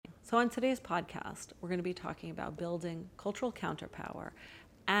So on today's podcast, we're going to be talking about building cultural counterpower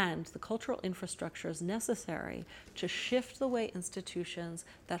and the cultural infrastructures necessary to shift the way institutions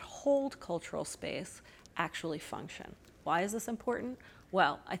that hold cultural space actually function. Why is this important?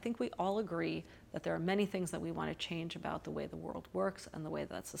 Well, I think we all agree that there are many things that we want to change about the way the world works and the way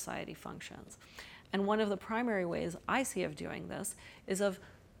that society functions. And one of the primary ways I see of doing this is of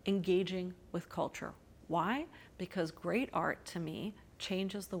engaging with culture. Why? Because great art, to me,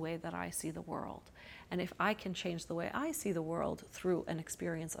 changes the way that I see the world. And if I can change the way I see the world through an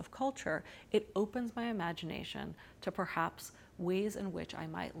experience of culture, it opens my imagination to perhaps ways in which I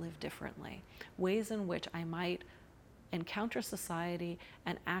might live differently, ways in which I might encounter society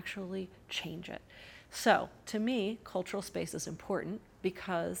and actually change it. So, to me, cultural space is important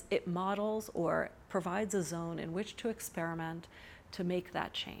because it models or provides a zone in which to experiment to make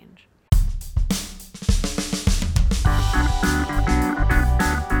that change.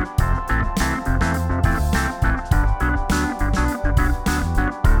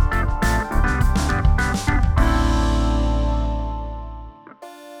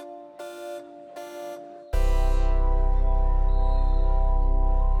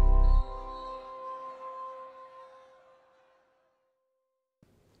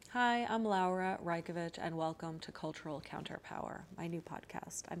 Hi, I'm Laura Rajkovic, and welcome to Cultural Counterpower, my new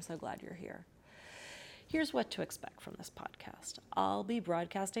podcast. I'm so glad you're here. Here's what to expect from this podcast. I'll be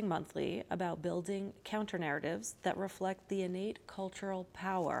broadcasting monthly about building counter-narratives that reflect the innate cultural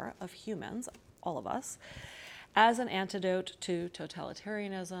power of humans, all of us, as an antidote to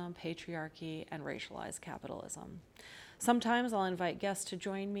totalitarianism, patriarchy, and racialized capitalism. Sometimes I'll invite guests to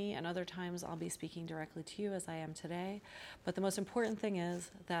join me, and other times I'll be speaking directly to you as I am today. But the most important thing is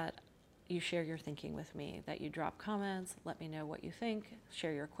that you share your thinking with me, that you drop comments, let me know what you think,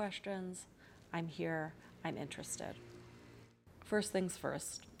 share your questions. I'm here, I'm interested. First things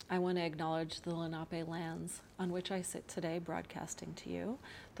first, I want to acknowledge the Lenape lands on which I sit today broadcasting to you.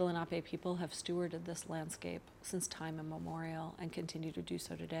 The Lenape people have stewarded this landscape since time immemorial and continue to do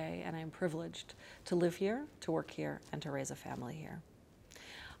so today, and I'm privileged to live here, to work here, and to raise a family here.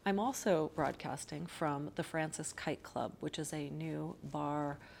 I'm also broadcasting from the Francis Kite Club, which is a new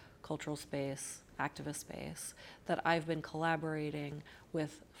bar, cultural space, activist space that I've been collaborating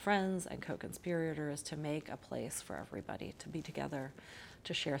with friends and co-conspirators to make a place for everybody to be together,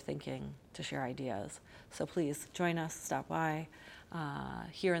 to share thinking, to share ideas. So please join us, stop by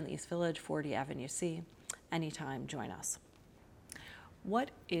here in the East Village, 40 Avenue C. Anytime, join us.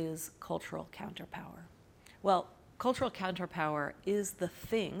 What is cultural counterpower? Well, cultural counterpower is the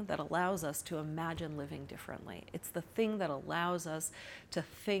thing that allows us to imagine living differently. It's the thing that allows us to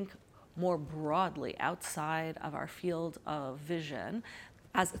think more broadly outside of our field of vision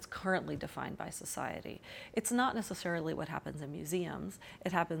as it's currently defined by society. It's not necessarily what happens in museums.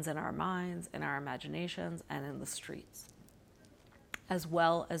 It happens in our minds, in our imaginations, and in the streets, as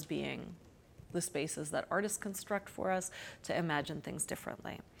well as being the spaces that artists construct for us to imagine things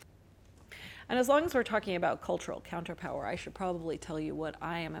differently. And as long as we're talking about cultural counterpower, I should probably tell you what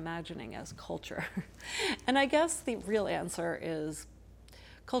I am imagining as culture. And I guess the real answer is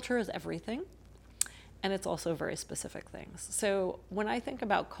culture is everything, and it's also very specific things. So when I think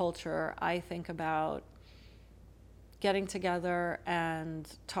about culture, I think about getting together and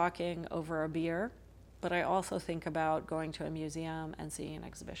talking over a beer, but I also think about going to a museum and seeing an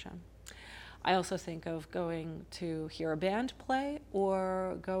exhibition. I also think of going to hear a band play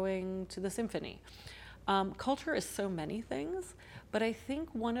or going to the symphony. Culture is so many things, but I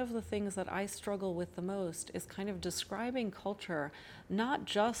think one of the things that I struggle with the most is kind of describing culture not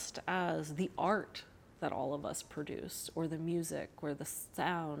just as the art that all of us produce, or the music, or the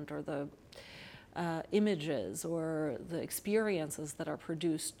sound, or the images, or the experiences that are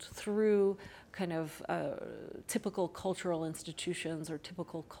produced through kind of typical cultural institutions or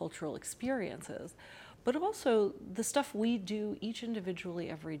typical cultural experiences, but also the stuff we do each individually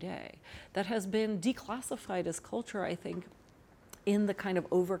every day that has been declassified as culture, I think, in the kind of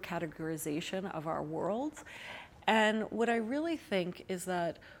over-categorization of our worlds. And what I really think is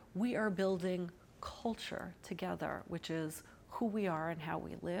that we are building culture together, which is who we are and how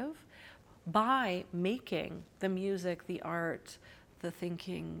we live, by making the music, the art, the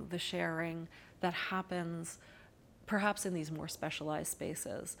thinking, the sharing that happens perhaps in these more specialized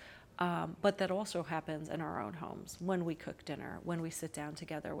spaces, but that also happens in our own homes when we cook dinner, when we sit down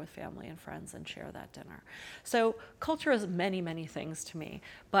together with family and friends and share that dinner. So culture is many, many things to me,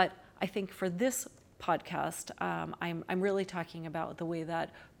 but I think for this podcast, I'm really talking about the way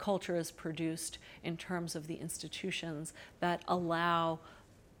that culture is produced in terms of the institutions that allow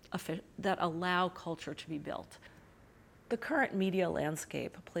culture to be built. the current media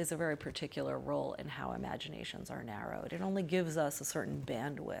landscape plays a very particular role in how imaginations are narrowed. It only gives us a certain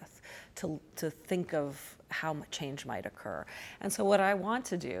bandwidth to think of how much change might occur. And so what I want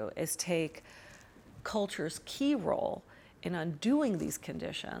to do is take culture's key role in undoing these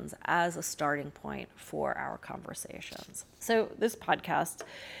conditions as a starting point for our conversations. So this podcast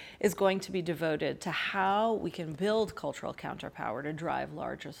is going to be devoted to how we can build cultural counterpower to drive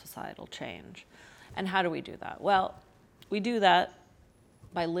larger societal change. And how do we do that? Well, we do that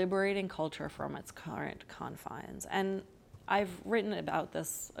by liberating culture from its current confines. And I've written about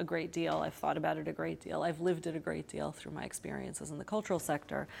this a great deal. I've thought about it a great deal. I've lived it a great deal through my experiences in the cultural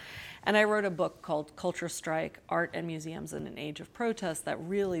sector. And I wrote a book called Culture Strike, Art and Museums in an Age of Protest that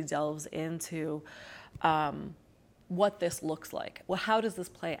really delves into what this looks like. Well, how does this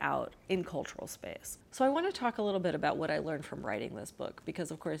play out in cultural space? So I want to talk a little bit about what I learned from writing this book,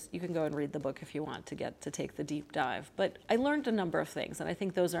 because of course you can go and read the book if you want to take the deep dive. But I learned a number of things, and I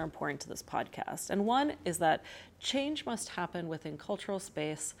think those are important to this podcast. And one is that change must happen within cultural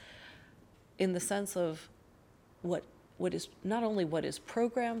space in the sense of what is not only what is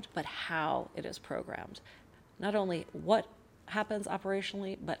programmed, but how it is programmed. Not only what happens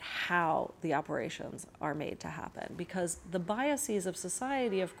operationally, but how the operations are made to happen. Because the biases of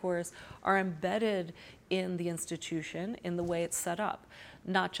society, of course, are embedded in the institution, in the way it's set up.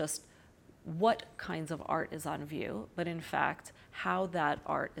 Not just what kinds of art is on view, but in fact, how that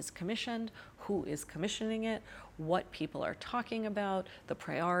art is commissioned, who is commissioning it, what people are talking about, the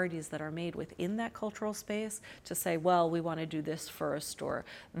priorities that are made within that cultural space to say, well, we want to do this first, or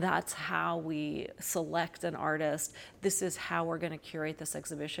that's how we select an artist, this is how we're going to curate this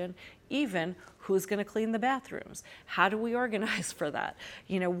exhibition, even who's going to clean the bathrooms, how do we organize for that?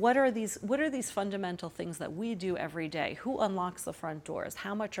 What are these fundamental things that we do every day? Who unlocks the front doors?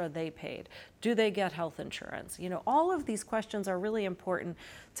 How much are they paid? Do they get health insurance? All of these questions are really important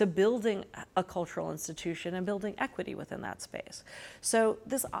to building a cultural institution and building equity within that space. So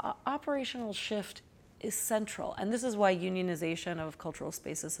this operational shift is central. And this is why unionization of cultural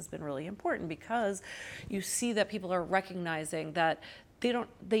spaces has been really important, because you see that people are recognizing that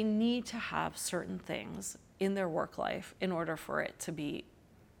they need to have certain things in their work life in order for it to be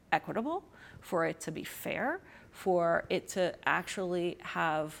equitable, for it to be fair, for it to actually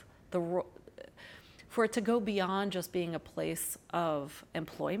have for it to go beyond just being a place of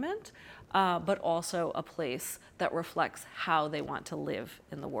employment, but also a place that reflects how they want to live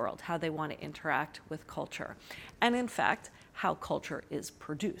in the world, how they want to interact with culture, and in fact, how culture is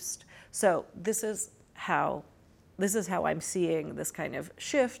produced. So this is how I'm seeing this kind of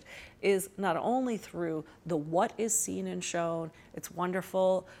shift, is not only through the what is seen and shown. It's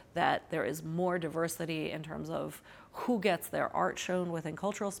wonderful that there is more diversity in terms of who gets their art shown within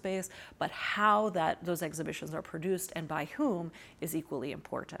cultural space, but how those exhibitions are produced and by whom is equally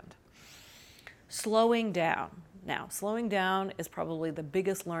important. Slowing down. Now, slowing down is probably the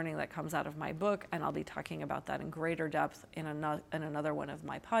biggest learning that comes out of my book, and I'll be talking about that in greater depth in another one of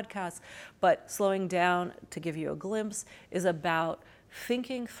my podcasts. But slowing down, to give you a glimpse, is about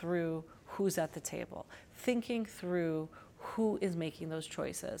thinking through who's at the table, thinking through who is making those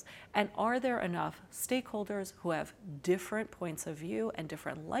choices, and are there enough stakeholders who have different points of view and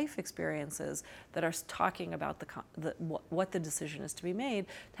different life experiences that are talking about what the decision is to be made,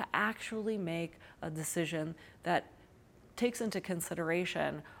 to actually make a decision that takes into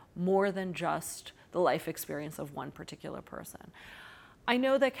consideration more than just the life experience of one particular person. I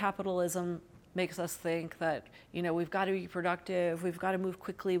know that capitalism makes us think that, we've got to be productive, we've got to move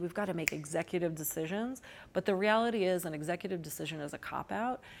quickly, we've got to make executive decisions. But the reality is an executive decision is a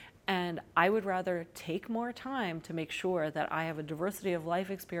cop-out, and I would rather take more time to make sure that I have a diversity of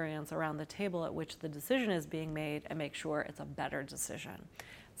life experience around the table at which the decision is being made and make sure it's a better decision.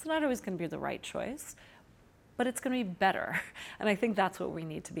 It's not always going to be the right choice, but it's going to be better. And I think that's what we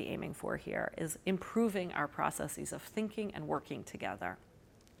need to be aiming for here, is improving our processes of thinking and working together.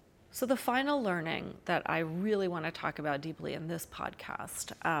 So the final learning that I really want to talk about deeply in this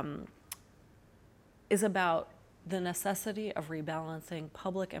podcast is about the necessity of rebalancing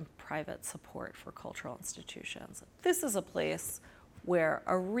public and private support for cultural institutions. This is a place where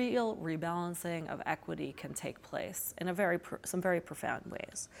a real rebalancing of equity can take place in some very profound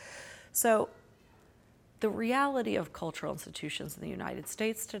ways. So the reality of cultural institutions in the United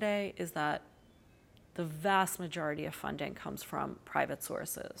States today is that the vast majority of funding comes from private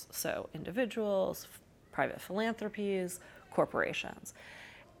sources, so individuals, private philanthropies, corporations.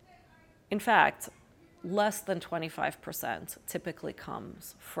 In fact, less than 25% typically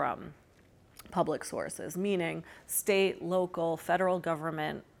comes from public sources, meaning state, local, federal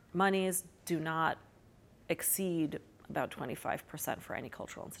government monies do not exceed about 25% for any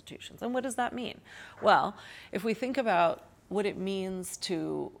cultural institutions. And what does that mean? Well, if we think about what it means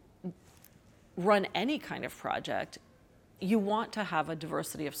to run any kind of project, you want to have a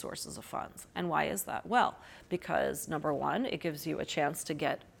diversity of sources of funds. And why is that? Well, because number one, it gives you a chance to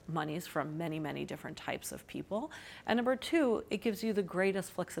get monies from many, many different types of people. And number two, it gives you the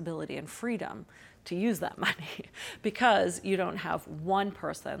greatest flexibility and freedom to use that money because you don't have one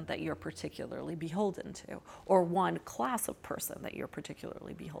person that you're particularly beholden to or one class of person that you're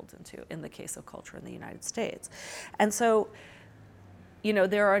particularly beholden to in the case of culture in the United States. And so,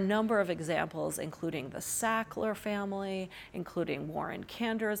 there are a number of examples, including the Sackler family, including Warren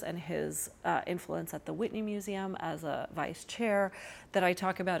Kanders and his influence at the Whitney Museum as a vice chair, that I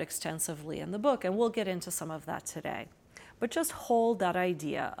talk about extensively in the book, and we'll get into some of that today. But just hold that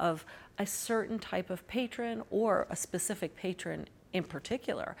idea of a certain type of patron or a specific patron in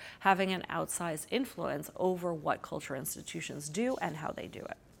particular having an outsized influence over what culture institutions do and how they do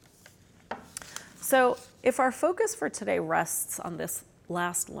it. So if our focus for today rests on this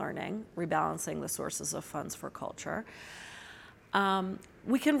last learning, rebalancing the sources of funds for culture,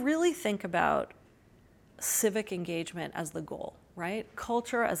 we can really think about civic engagement as the goal, right?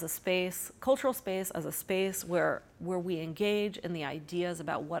 Culture as a space, cultural space as a space where we engage in the ideas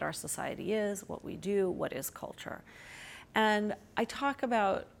about what our society is, what we do, what is culture. And I talk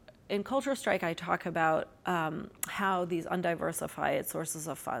about, in Culture Strike, I talk about how these undiversified sources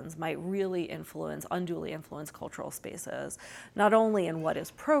of funds might really unduly influence cultural spaces, not only in what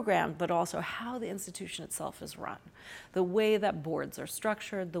is programmed, but also how the institution itself is run, the way that boards are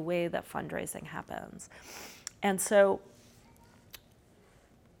structured, the way that fundraising happens. And so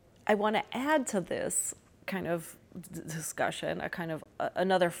I want to add to this kind of discussion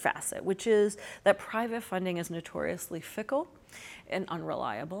another facet, which is that private funding is notoriously fickle and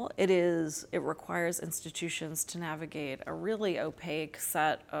unreliable. It requires institutions to navigate a really opaque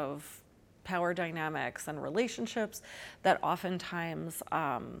set of power dynamics and relationships that oftentimes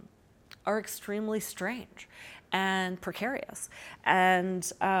are extremely strange and precarious.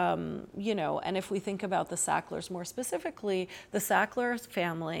 And, and if we think about the Sacklers more specifically, the Sackler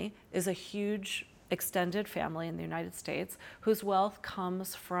family is a huge extended family in the United States whose wealth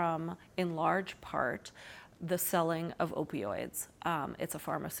comes from, in large part, the selling of opioids. It's a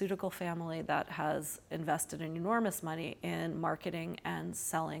pharmaceutical family that has invested an enormous money in marketing and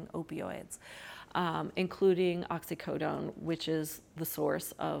selling opioids, including oxycodone, which is the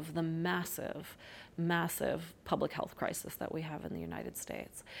source of the massive public health crisis that we have in the United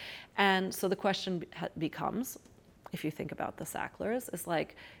States. And so the question becomes, if you think about the Sacklers, is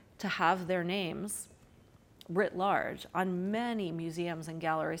like, to have their names writ large on many museums and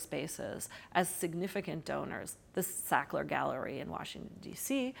gallery spaces as significant donors. The Sackler Gallery in Washington,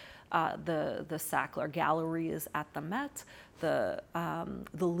 D.C., the Sackler Galleries at the Met, the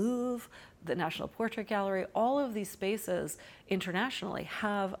Louvre, the National Portrait Gallery, all of these spaces internationally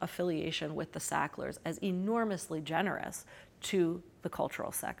have affiliation with the Sacklers as enormously generous to the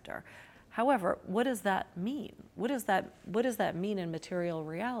cultural sector. However, what does that mean? What does that mean in material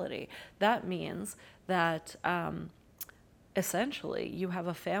reality? That means that essentially you have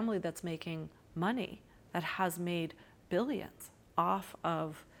a family that's making money, that has made billions off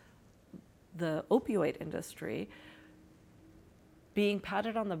of the opioid industry, being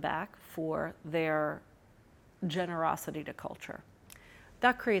patted on the back for their generosity to culture.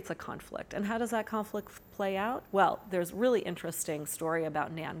 That creates a conflict. And how does that conflict play out? Well, there's a really interesting story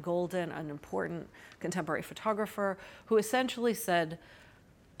about Nan Goldin, an important contemporary photographer, who essentially said,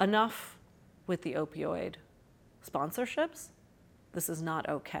 enough with the opioid sponsorships. This is not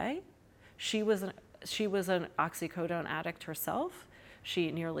okay. She was an oxycodone addict herself.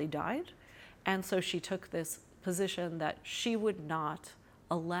 She nearly died. And so she took this position that she would not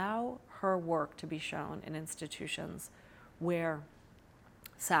allow her work to be shown in institutions where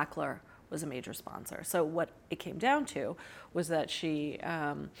Sackler was a major sponsor. So what it came down to was that she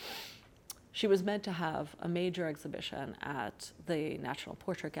was meant to have a major exhibition at the National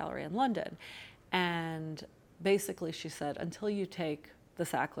Portrait Gallery in London. And basically she said, until you take the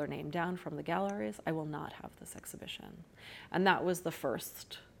Sackler name down from the galleries, I will not have this exhibition. And that was the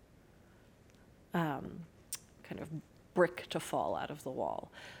first kind of brick to fall out of the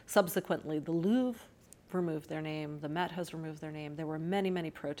wall. Subsequently, the Louvre removed their name, the Met has removed their name. There were many, many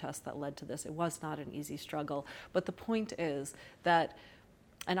protests that led to this. It was not an easy struggle. But the point is that,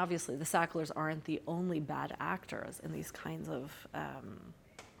 and obviously the Sacklers aren't the only bad actors in these kinds of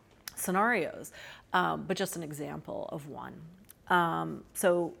scenarios, but just an example of one.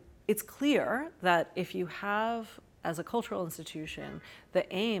 So it's clear that if you have as a cultural institution, the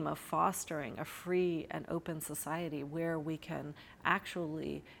aim of fostering a free and open society where we can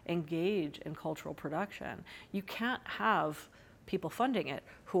actually engage in cultural production, you can't have people funding it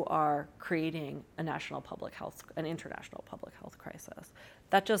who are creating an international public health crisis.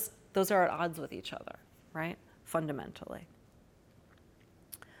 Those are at odds with each other, right? Fundamentally.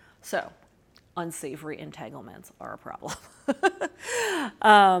 So, unsavory entanglements are a problem.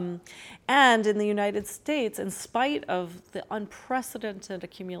 And in the United States, in spite of the unprecedented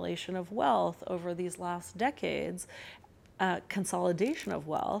accumulation of wealth over these last decades, consolidation of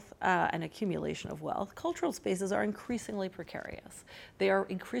wealth and accumulation of wealth, cultural spaces are increasingly precarious. They are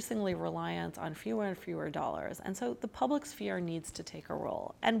increasingly reliant on fewer and fewer dollars. And so the public sphere needs to take a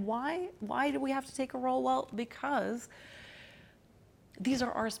role. And why do we have to take a role? Well, because these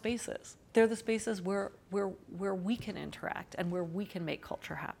are our spaces. They're the spaces where we can interact and where we can make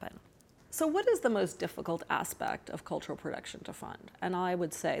culture happen. So what is the most difficult aspect of cultural production to fund? And I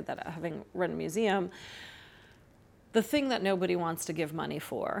would say that, having run a museum, the thing that nobody wants to give money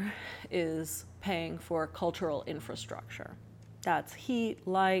for is paying for cultural infrastructure. That's heat,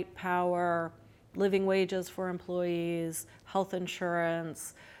 light, power, living wages for employees, health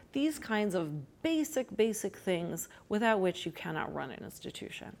insurance, these kinds of basic things without which you cannot run an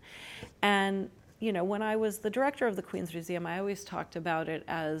institution. And, when I was the director of the Queens Museum, I always talked about it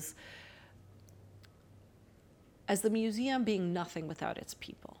as the museum being nothing without its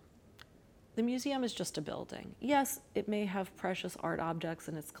people. The museum is just a building. Yes, it may have precious art objects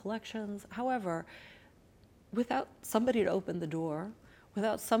in its collections. However, without somebody to open the door,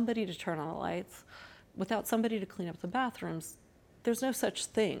 without somebody to turn on the lights, without somebody to clean up the bathrooms, there's no such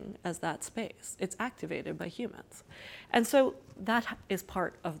thing as that space. It's activated by humans. And so that is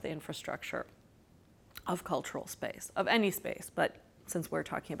part of the infrastructure of cultural space, of any space, but since we're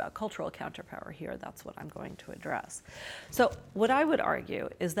talking about cultural counterpower here, that's what I'm going to address. So what I would argue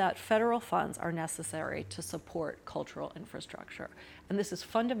is that federal funds are necessary to support cultural infrastructure. And this is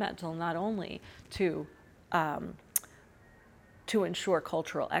fundamental not only to ensure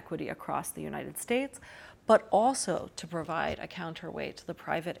cultural equity across the United States, but also to provide a counterweight to the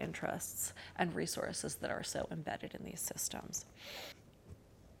private interests and resources that are so embedded in these systems.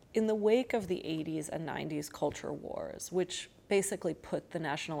 In the wake of the 80s and 90s culture wars, which basically put the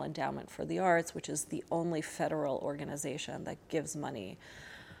National Endowment for the Arts, which is the only federal organization that gives money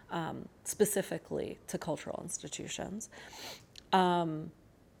specifically to cultural institutions,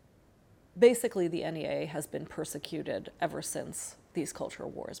 basically the NEA has been persecuted ever since these culture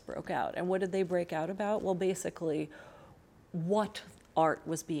wars broke out. And what did they break out about? Well, basically what art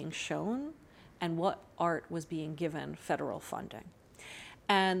was being shown and what art was being given federal funding.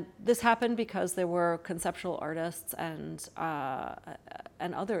 And this happened because there were conceptual artists and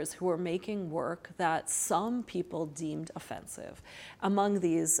others who were making work that some people deemed offensive. Among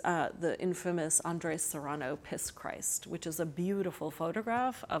these, the infamous Andres Serrano Piss Christ, which is a beautiful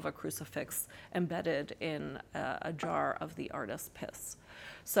photograph of a crucifix embedded in a jar of the artist's piss.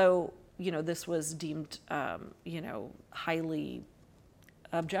 So, this was deemed, highly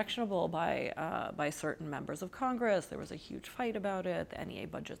objectionable by certain members of Congress. There was a huge fight about it. The NEA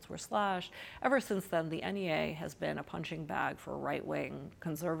budgets were slashed. Ever since then, the NEA has been a punching bag for right-wing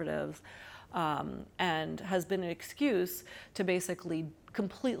conservatives and has been an excuse to basically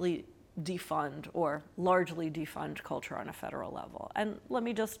completely defund or largely defund culture on a federal level. And let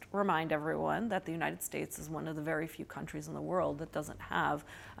me just remind everyone that the United States is one of the very few countries in the world that doesn't have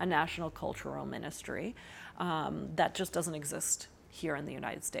a national cultural ministry. That just doesn't exist here in the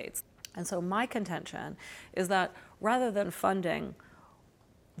United States. And so my contention is that rather than funding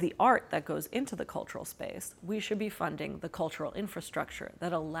the art that goes into the cultural space, we should be funding the cultural infrastructure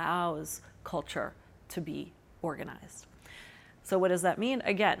that allows culture to be organized. So what does that mean?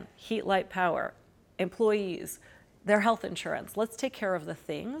 Again, heat, light, power, employees, their health insurance. Let's take care of the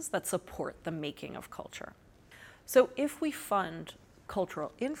things that support the making of culture. So if we fund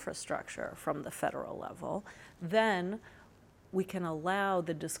cultural infrastructure from the federal level, then we can allow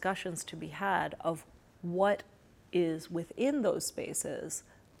the discussions to be had of what is within those spaces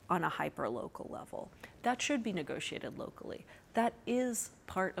on a hyper-local level. That should be negotiated locally. That is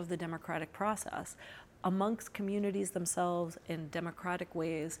part of the democratic process. Amongst communities themselves, in democratic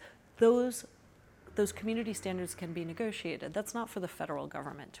ways, those community standards can be negotiated. That's not for the federal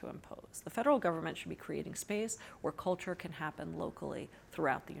government to impose. The federal government should be creating space where culture can happen locally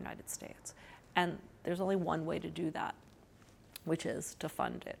throughout the United States. And there's only one way to do that, which is to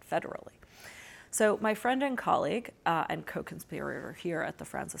fund it federally. So my friend and colleague and co-conspirator here at the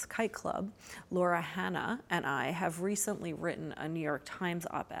Francis Kite Club, Laura Hanna, and I have recently written a New York Times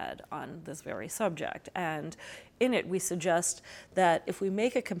op-ed on this very subject. And in it, we suggest that if we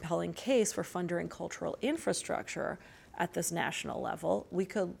make a compelling case for funding cultural infrastructure at this national level, we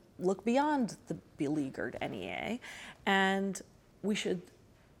could look beyond the beleaguered NEA, and we should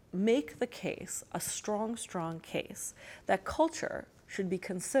make the case, a strong, strong case, that culture should be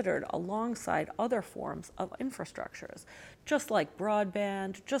considered alongside other forms of infrastructures, just like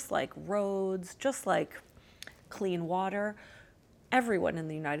broadband, just like roads, just like clean water. Everyone in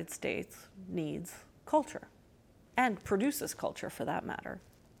the United States needs culture and produces culture for that matter.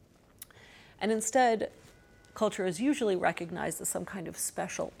 And instead, culture is usually recognized as some kind of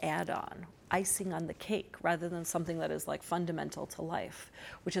special add-on, icing on the cake, rather than something that is like fundamental to life,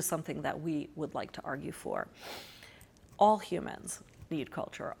 which is something that we would like to argue for. All humans need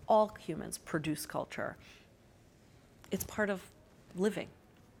culture. All humans produce culture. It's part of living.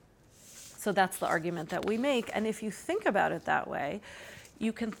 So that's the argument that we make. And if you think about it that way,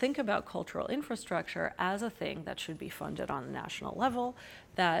 you can think about cultural infrastructure as a thing that should be funded on a national level.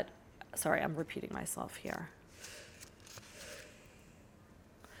 Sorry, I'm repeating myself here.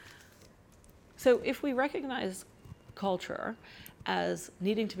 So if we recognize culture as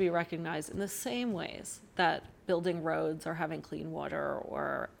needing to be recognized in the same ways that building roads or having clean water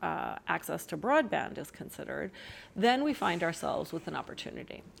or access to broadband is considered, then we find ourselves with an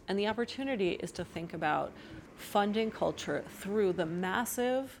opportunity. And the opportunity is to think about funding culture through the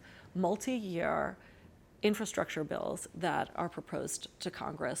massive multi-year infrastructure bills that are proposed to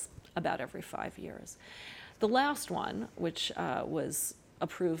Congress about every 5 years. The last one, which was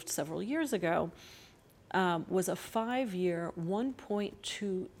approved several years ago, was a 5-year,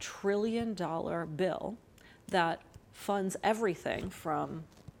 $1.2 trillion bill that funds everything from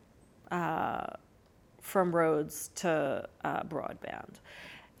roads to broadband.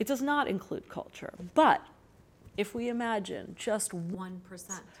 It does not include culture, but if we imagine just 1%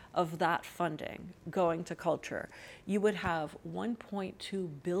 of that funding going to culture, you would have $1.2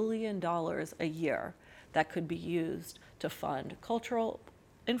 billion a year that could be used to fund cultural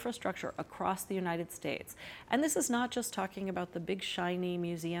infrastructure across the United States. And this is not just talking about the big shiny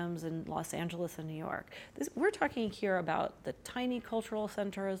museums in Los Angeles and New York. We're talking here about the tiny cultural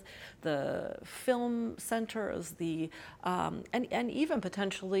centers, the film centers, and even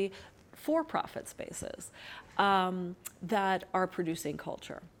potentially for-profit spaces that are producing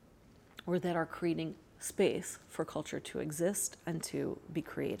culture or that are creating space for culture to exist and to be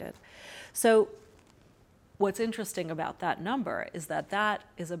created. So what's interesting about that number is that that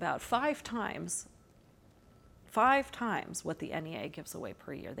is about five times what the NEA gives away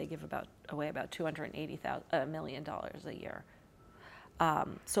per year. They give away about $280 million a year.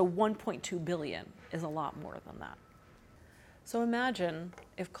 So 1.2 billion is a lot more than that. So imagine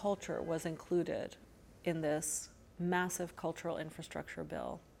if culture was included in this massive cultural infrastructure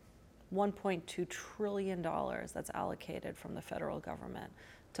bill, $1.2 trillion that's allocated from the federal government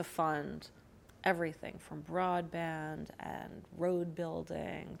to fund everything from broadband and road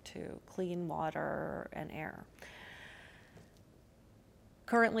building to clean water and air.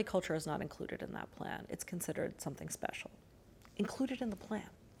 Currently, culture is not included in that plan. It's considered something special. Included in the plan,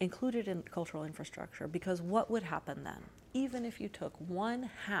 included in cultural infrastructure, because what would happen then? Even if you took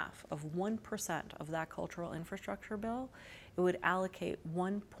 1/2 of 1% of that cultural infrastructure bill, it would allocate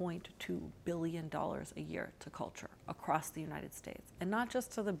 $1.2 billion a year to culture across the United States. And not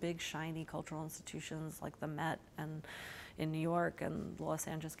just to the big, shiny cultural institutions like the Met and in New York and the Los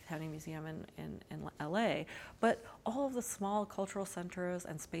Angeles County Museum in LA, but all of the small cultural centers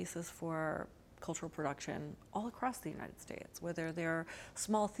and spaces for cultural production all across the United States, whether they're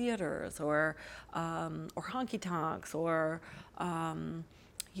small theaters or honky-tonks or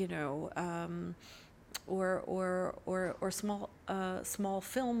small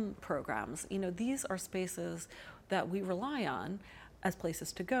film programs. These are spaces that we rely on as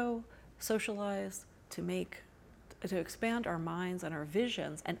places to go, socialize, to expand our minds and our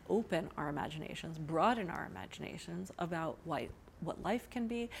visions and open our imaginations, broaden our imaginations about what life can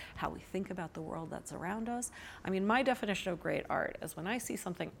be, how we think about the world that's around us. I mean, my definition of great art is when I see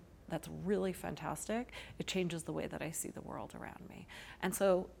something that's really fantastic, it changes the way that I see the world around me. And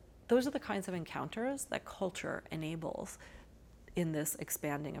so those are the kinds of encounters that culture enables in this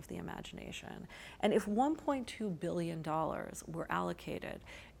expanding of the imagination. And if $1.2 billion were allocated,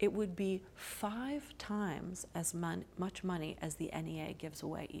 it would be 5 times as much money as the NEA gives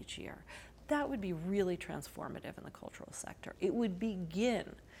away each year. That would be really transformative in the cultural sector. It would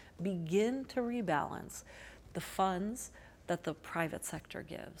begin to rebalance the funds that the private sector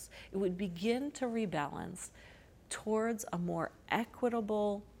gives. It would begin to rebalance towards a more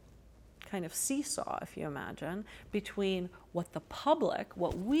equitable kind of seesaw, if you imagine, between what the public,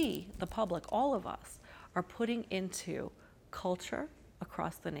 what we, the public, all of us, are putting into culture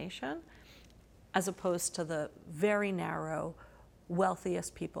across the nation, as opposed to the very narrow,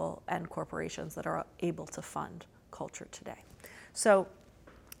 wealthiest people and corporations that are able to fund culture today. So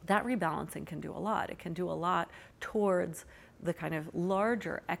that rebalancing can do a lot. It can do a lot towards the kind of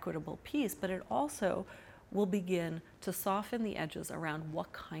larger equitable piece, but it also will begin to soften the edges around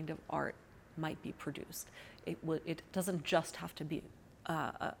what kind of art might be produced. It doesn't just have to be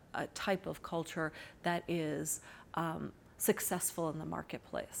a type of culture that is successful in the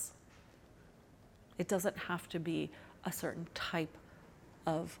marketplace. It doesn't have to be a certain type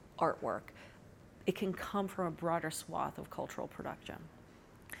of artwork. It can come from a broader swath of cultural production.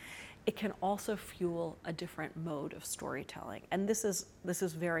 It can also fuel a different mode of storytelling. And this is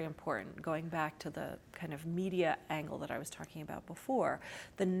very important, going back to the kind of media angle that I was talking about before.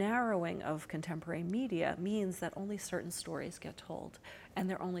 The narrowing of contemporary media means that only certain stories get told, and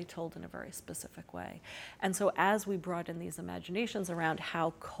they're only told in a very specific way. And so as we broaden these imaginations around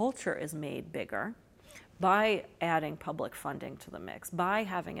how culture is made bigger, by adding public funding to the mix, by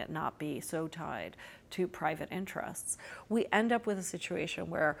having it not be so tied to private interests, we end up with a situation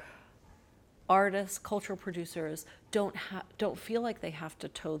where artists, cultural producers don't feel like they have to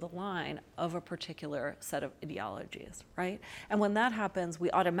toe the line of a particular set of ideologies, right? And when that happens, we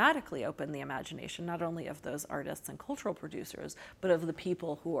automatically open the imagination, not only of those artists and cultural producers, but of the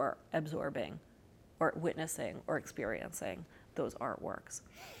people who are absorbing or witnessing or experiencing those artworks.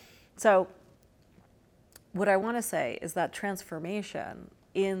 So what I want to say is that transformation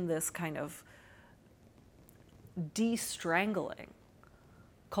in this kind of de-strangling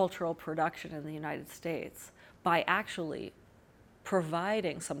cultural production in the United States by actually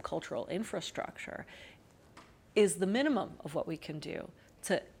providing some cultural infrastructure is the minimum of what we can do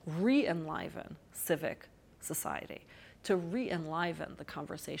to re-enliven civic society, to re-enliven the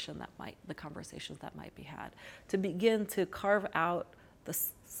conversations that might be had, to begin to carve out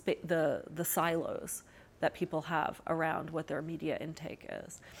the silos that people have around what their media intake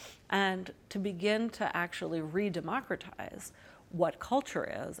is, and to begin to actually re-democratize what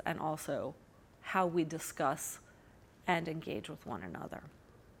culture is and also how we discuss and engage with one another.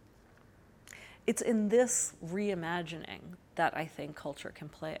 It's in this reimagining that I think culture can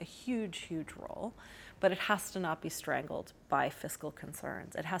play a huge, huge role, but it has to not be strangled by fiscal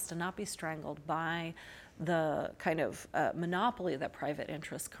concerns. It has to not be strangled by the kind of monopoly that private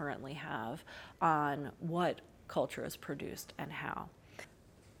interests currently have on what culture is produced and how.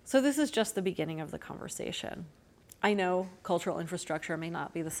 So this is just the beginning of the conversation. I know cultural infrastructure may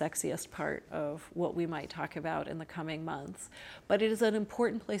not be the sexiest part of what we might talk about in the coming months, but it is an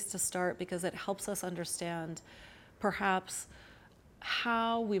important place to start because it helps us understand perhaps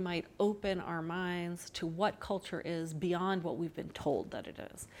how we might open our minds to what culture is beyond what we've been told that it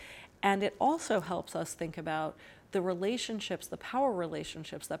is. And it also helps us think about the relationships, the power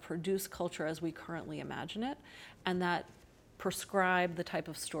relationships that produce culture as we currently imagine it, and that prescribe the type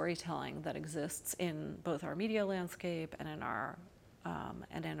of storytelling that exists in both our media landscape and in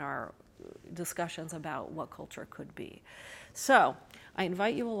our discussions about what culture could be. So I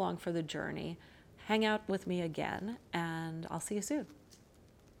invite you along for the journey. Hang out with me again, and I'll see you soon.